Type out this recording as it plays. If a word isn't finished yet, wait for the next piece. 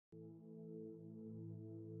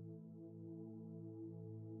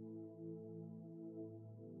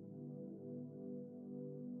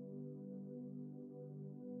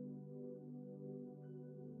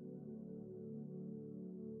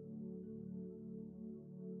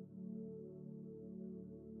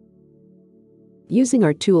Using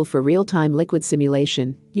our tool for real-time liquid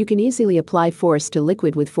simulation, you can easily apply force to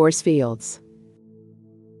liquid with force fields.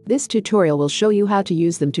 This tutorial will show you how to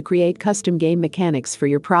use them to create custom game mechanics for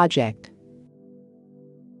your project.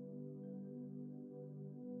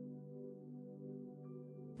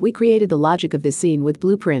 We created the logic of the scene with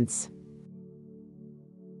blueprints.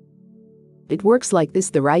 It works like this: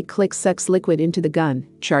 the right click sucks liquid into the gun,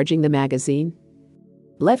 charging the magazine.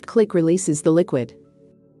 Left click releases the liquid.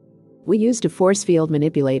 We used a force field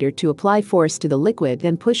manipulator to apply force to the liquid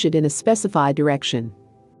and push it in a specified direction.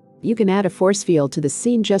 You can add a force field to the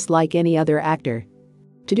scene just like any other actor.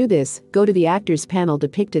 To do this, go to the Actors panel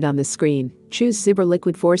depicted on the screen, choose Zibra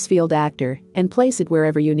Liquid Force Field Actor, and place it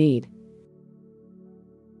wherever you need.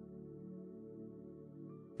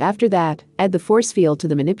 After that, add the force field to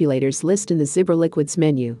the manipulators list in the Zibra Liquids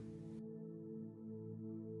menu.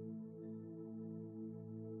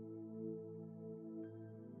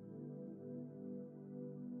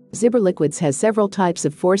 Zibra Liquids has several types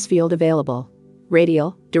of force field available: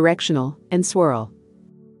 radial, directional, and swirl.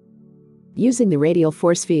 Using the radial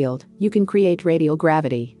force field, you can create radial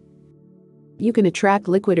gravity. You can attract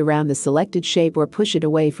liquid around the selected shape or push it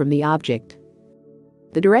away from the object.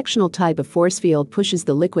 The directional type of force field pushes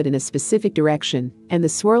the liquid in a specific direction, and the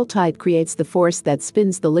swirl type creates the force that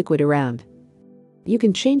spins the liquid around. You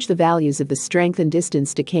can change the values of the strength and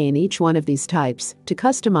distance decay in each one of these types to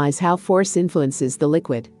customize how force influences the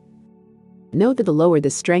liquid. Note that the lower the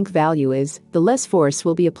strength value is, the less force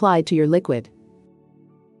will be applied to your liquid.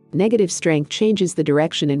 Negative strength changes the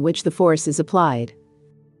direction in which the force is applied.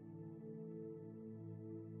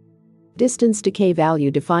 Distance decay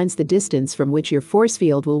value defines the distance from which your force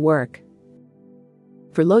field will work.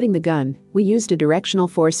 For loading the gun, we used a directional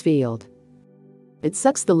force field. It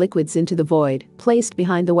sucks the liquids into the void placed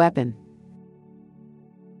behind the weapon.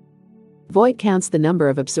 Void counts the number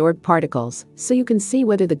of absorbed particles, so you can see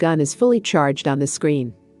whether the gun is fully charged on the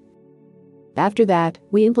screen. After that,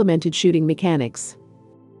 we implemented shooting mechanics.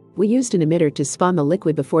 We used an emitter to spawn the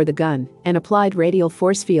liquid before the gun, and applied radial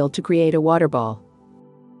force field to create a water ball.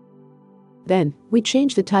 Then, we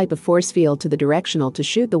changed the type of force field to the directional to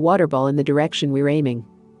shoot the water ball in the direction we're aiming.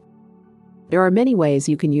 There are many ways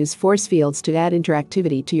you can use force fields to add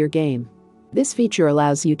interactivity to your game. This feature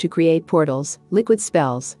allows you to create portals, liquid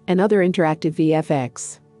spells, and other interactive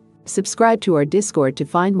VFX. Subscribe to our Discord to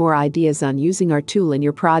find more ideas on using our tool in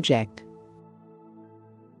your project.